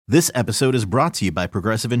This episode is brought to you by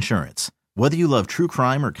Progressive Insurance. Whether you love true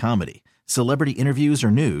crime or comedy, celebrity interviews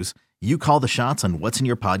or news, you call the shots on what's in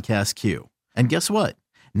your podcast queue. And guess what?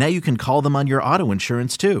 Now you can call them on your auto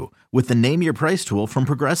insurance too with the Name Your Price tool from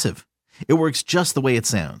Progressive. It works just the way it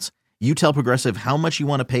sounds. You tell Progressive how much you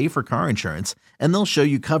want to pay for car insurance, and they'll show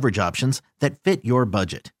you coverage options that fit your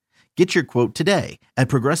budget. Get your quote today at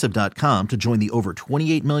Progressive.com to join the over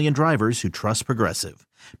 28 million drivers who trust Progressive.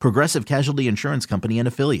 Progressive Casualty Insurance Company and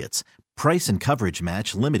Affiliates. Price and coverage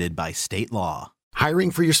match limited by state law. Hiring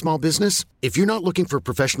for your small business? If you're not looking for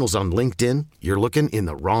professionals on LinkedIn, you're looking in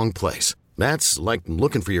the wrong place. That's like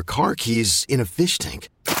looking for your car keys in a fish tank.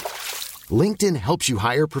 LinkedIn helps you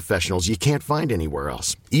hire professionals you can't find anywhere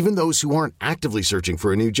else, even those who aren't actively searching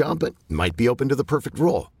for a new job but might be open to the perfect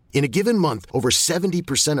role. In a given month, over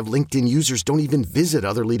 70% of LinkedIn users don't even visit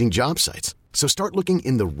other leading job sites. So start looking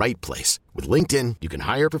in the right place. With LinkedIn, you can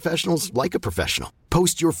hire professionals like a professional.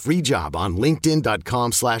 Post your free job on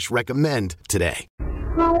linkedin.com/recommend today.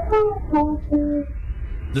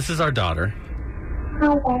 This is our daughter.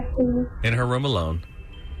 Hi, Bessie. In her room alone.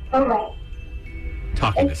 All right.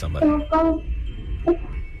 Talking to somebody.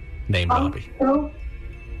 Named Bobby. Bobby.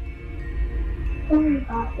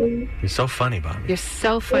 You're so funny, Bobby. You're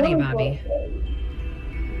so funny, Bobby.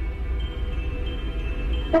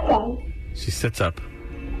 Okay. She sits up.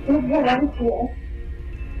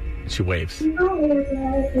 She waves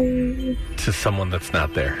to someone that's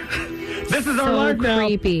not there. This is our So life now.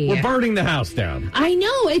 creepy. We're burning the house down. I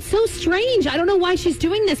know. It's so strange. I don't know why she's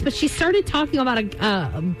doing this, but she started talking about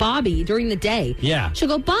Bobby during the day. Yeah. She'll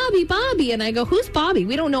go, Bobby, Bobby. And I go, who's Bobby?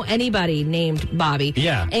 We don't know anybody named Bobby.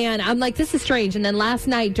 Yeah. And I'm like, this is strange. And then last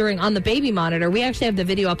night on the baby monitor, we actually have the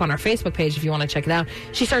video up on our Facebook page if you want to check it out.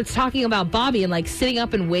 She starts talking about Bobby and like sitting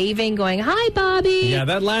up and waving, going, hi, Bobby. Yeah,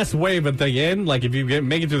 that last wave at the end, like if you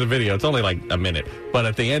make it through the video, it's only like a minute. But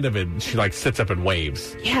at the end of it, she like sits up and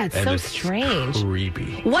waves. Yeah, it's and so it's strange.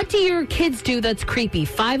 Creepy. What do your kids do that's creepy?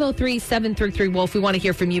 503-733-WOLF. We want to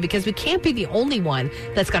hear from you because we can't be the only one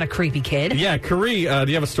that's got a creepy kid. Yeah, Carrie, do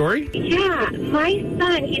you have a story? Yeah, my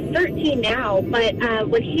son, he's 13 now, but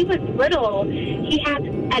when he was little, he had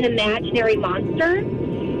an imaginary monster,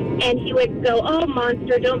 and he would go, oh,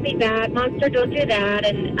 monster, don't be bad, monster, don't do that,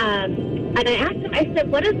 and I asked him, I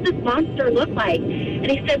said, what does this monster look like?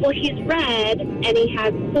 And he said, well, he's red, and he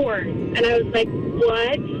has horns, and I was like,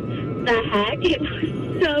 what the heck? It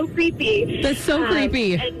was so creepy. That's so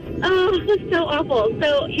creepy. Oh, it was so awful.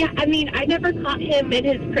 So, yeah, I mean, I never caught him in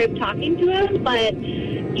his crib talking to him, but,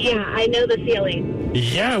 yeah, I know the feeling.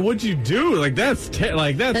 Yeah, what'd you do? Like, that's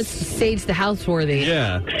Sage the Houseworthy.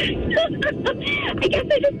 Yeah. I guess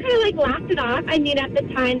I just kind of, like, laughed it off. I mean, at the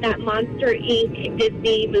time, that Monster, Inc.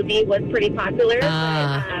 Disney movie was pretty popular.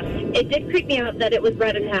 But, it did creep me out that it was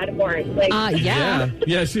red and had horns. Like, Yeah,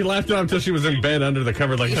 she laughed it off until she was in bed under the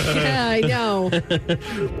cover, like, yeah, I know.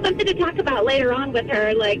 something to talk about later on with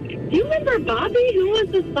her. Like, do you remember Bobby? Who was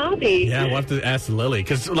this Bobby? Yeah, we'll have to ask Lily.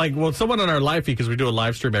 Because, someone on our live feed, because we do a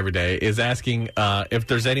live stream every day, is asking if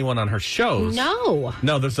there's anyone on her shows. No,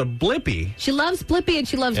 there's a Blippi. she loves Blippi and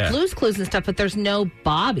she loves Blue's Clues and stuff, but there's no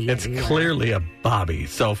Bobby. It's clearly a Bobby.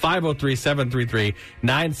 So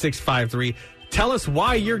 503-733-9653. Tell us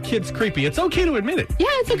why your kid's creepy. It's okay to admit it. Yeah,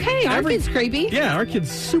 it's okay. Our kid's creepy. Yeah, our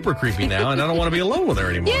kid's super creepy now, and I don't want to be alone with her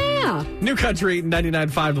anymore. Yeah. New Country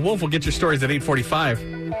 99.5. The Wolf will get your stories at 8:45.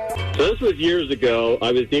 So this was years ago.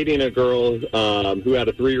 I was dating a girl who had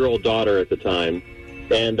a 3-year-old daughter at the time.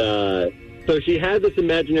 And so she had this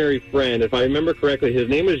imaginary friend. If I remember correctly, his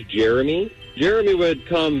name was Jeremy. Jeremy would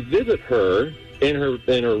come visit her in her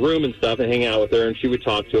room and stuff and hang out with her, and she would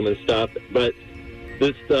talk to him and stuff. But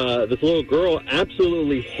this little girl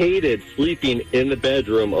absolutely hated sleeping in the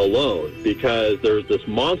bedroom alone because there was this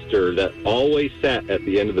monster that always sat at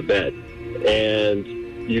the end of the bed. And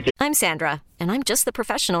I'm Sandra, and I'm just the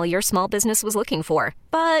professional your small business was looking for.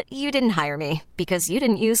 But you didn't hire me because you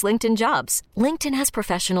didn't use LinkedIn Jobs. LinkedIn has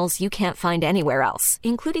professionals you can't find anywhere else,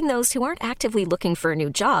 including those who aren't actively looking for a new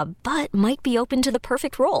job, but might be open to the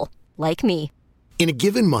perfect role, like me. In a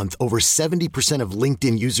given month, over 70% of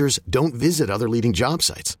LinkedIn users don't visit other leading job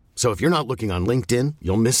sites. So if you're not looking on LinkedIn,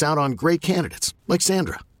 you'll miss out on great candidates like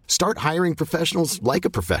Sandra. Start hiring professionals like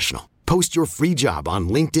a professional. Post your free job on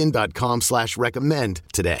linkedin.com/recommend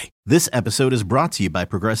today. This episode is brought to you by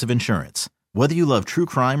Progressive Insurance. Whether you love true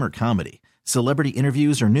crime or comedy, celebrity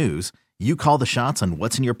interviews or news, you call the shots on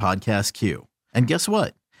what's in your podcast queue. And guess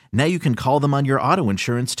what? Now you can call them on your auto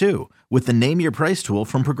insurance too with the Name Your Price tool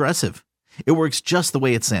from Progressive. It works just the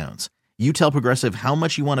way it sounds. You tell Progressive how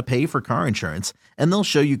much you want to pay for car insurance, and they'll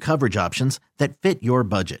show you coverage options that fit your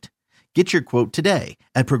budget. Get your quote today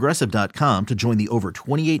at Progressive.com to join the over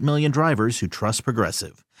 28 million drivers who trust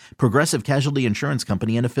Progressive. Progressive Casualty Insurance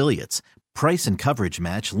Company and Affiliates. Price and coverage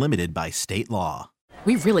match limited by state law.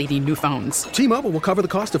 We really need new phones. T-Mobile will cover the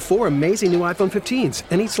cost of 4 amazing new iPhone 15s,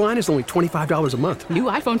 and each line is only $25 a month. New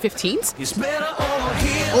iPhone 15s? It's better over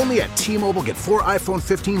here. Only at T-Mobile, get 4 iPhone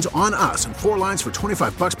 15s on us and 4 lines for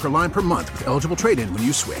 $25 per line per month with eligible trade-in when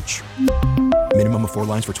you switch. Minimum of 4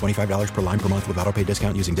 lines for $25 per line per month with autopay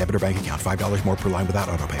discount using debit or bank account. $5 more per line without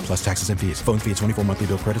autopay, plus taxes and fees. Phone fee at 24 monthly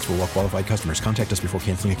bill credits for well-qualified customers. Contact us before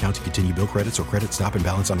canceling account to continue bill credits or credit stop and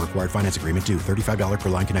balance on required finance agreement due. $35 per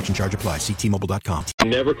line connection charge applies. See T-Mobile.com.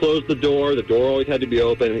 Never closed the door. The door always had to be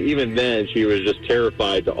open. And even then, she was just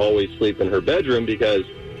terrified to always sleep in her bedroom because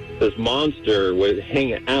this monster would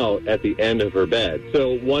hang out at the end of her bed.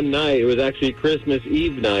 So one night, it was actually Christmas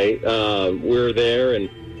Eve night, we were there and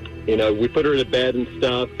we put her to bed and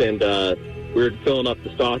stuff, and we were filling up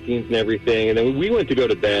the stockings and everything. And then we went to go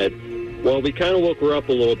to bed. Well, we kind of woke her up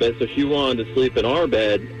a little bit, so she wanted to sleep in our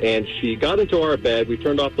bed. And she got into our bed. We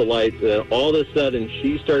turned off the lights, and then all of a sudden,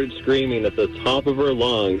 she started screaming at the top of her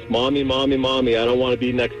lungs, "Mommy, Mommy, Mommy, I don't want to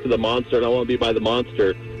be next to the monster. I don't want to be by the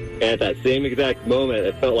monster." And at that same exact moment,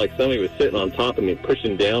 it felt like somebody was sitting on top of me,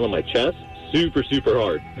 pushing down on my chest super, super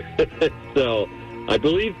hard. So I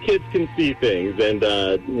believe kids can see things and,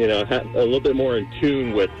 have a little bit more in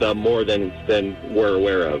tune with more than we're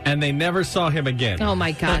aware of. And they never saw him again. Oh,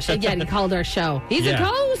 my gosh. Again, he called our show. He's a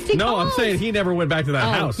ghost. He No, calls. I'm saying he never went back to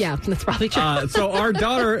that house. Yeah, that's probably true. So our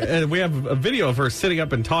daughter, we have a video of her sitting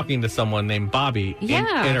up and talking to someone named Bobby in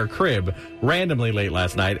her crib randomly late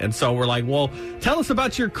last night. And so we're like, well, tell us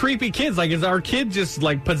about your creepy kids. Like, is our kid just,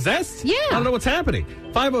 like, possessed? Yeah. I don't know what's happening.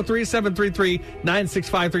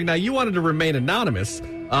 503-733-9653. Now, you wanted to remain anonymous,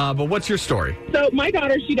 but what's your story? So my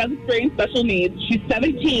daughter, she does experience special needs. She's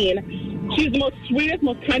 17. She's the most sweetest,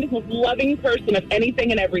 most kindest, most loving person of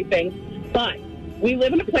anything and everything. But we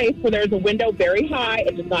live in a place where there's a window very high.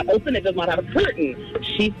 It does not open. It does not have a curtain.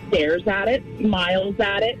 She stares at it, smiles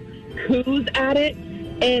at it, coos at it,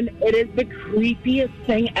 and it is the creepiest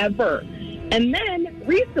thing ever. And then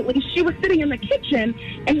recently she was sitting in the kitchen,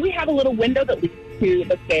 and we have a little window that leads to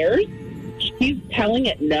the stairs. She's telling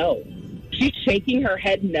it no. She's shaking her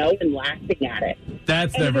head no and laughing at it.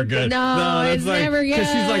 That's never good. No, it's never good.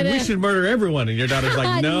 Because she's like, we should murder everyone. And your daughter's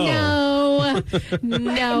like, no.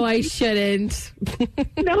 No, I shouldn't.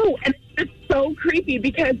 No, and it's so creepy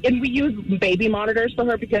because, and we use baby monitors for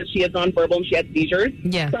her because she is nonverbal and she has seizures.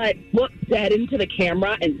 Yeah. But look dead into the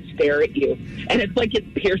camera and stare at you. And it's like it's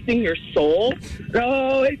piercing your soul.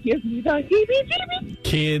 Oh, it gives me the heebie-jeebies.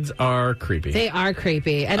 Kids are creepy. They are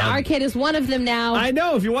creepy. And our kid is one of them now. I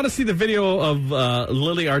know. If you want to see the video of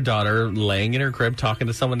Lily, our daughter, laying in her crib talking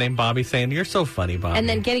to someone named Bobby saying, "You're so funny, Bobby." And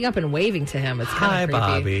then getting up and waving to him. It's kind of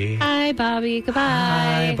creepy. Bobby. Hi, Bobby. Goodbye.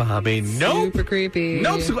 Hi, Bobby. Nope. Super creepy.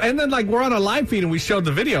 Nope. And then, like, we're on a live feed and we showed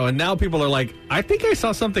the video, and now people are like, I think I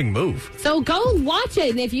saw something move. So go watch it.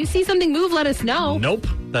 And if you see something move, let us know. Nope.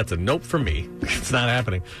 That's a nope from me. It's not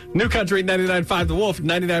happening. New Country 99.5 The Wolf,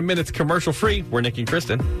 99 minutes commercial free. We're Nick and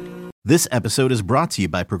Kristen. This episode is brought to you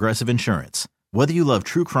by Progressive Insurance. Whether you love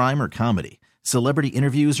true crime or comedy, celebrity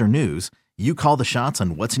interviews or news, you call the shots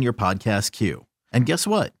on what's in your podcast queue. And guess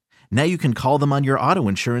what? Now you can call them on your auto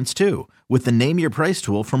insurance too with the Name Your Price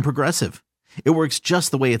tool from Progressive. It works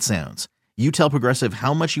just the way it sounds. You tell Progressive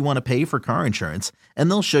how much you want to pay for car insurance, and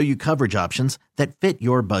they'll show you coverage options that fit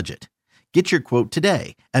your budget. Get your quote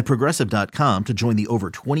today at Progressive.com to join the over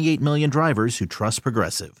 28 million drivers who trust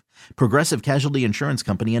Progressive. Progressive Casualty Insurance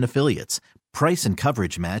Company and Affiliates. Price and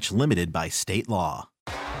coverage match limited by state law.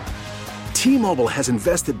 T-Mobile has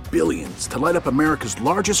invested billions to light up America's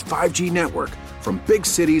largest 5G network, from big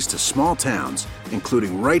cities to small towns,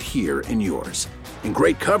 including right here in yours. And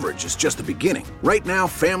great coverage is just the beginning. Right now,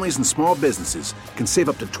 families and small businesses can save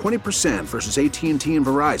up to 20% versus AT&T and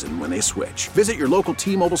Verizon when they switch. Visit your local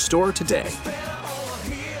T-Mobile store today.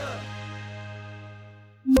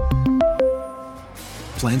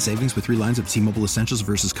 Plan savings with 3 lines of T-Mobile Essentials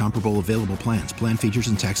versus comparable available plans. Plan features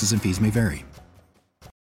and taxes and fees may vary.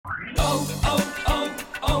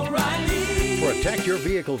 Protect your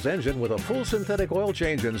vehicle's engine with a full synthetic oil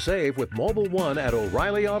change and save with Mobil 1 at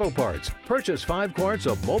O'Reilly Auto Parts. Purchase 5 quarts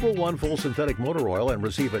of Mobil 1 full synthetic motor oil and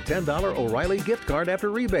receive a $10 O'Reilly gift card after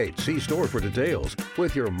rebate. See store for details.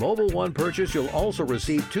 With your Mobil 1 purchase, you'll also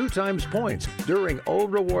receive 2 times points during O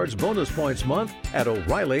Rewards Bonus Points Month at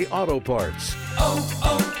O'Reilly Auto Parts.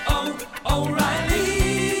 O'Reilly.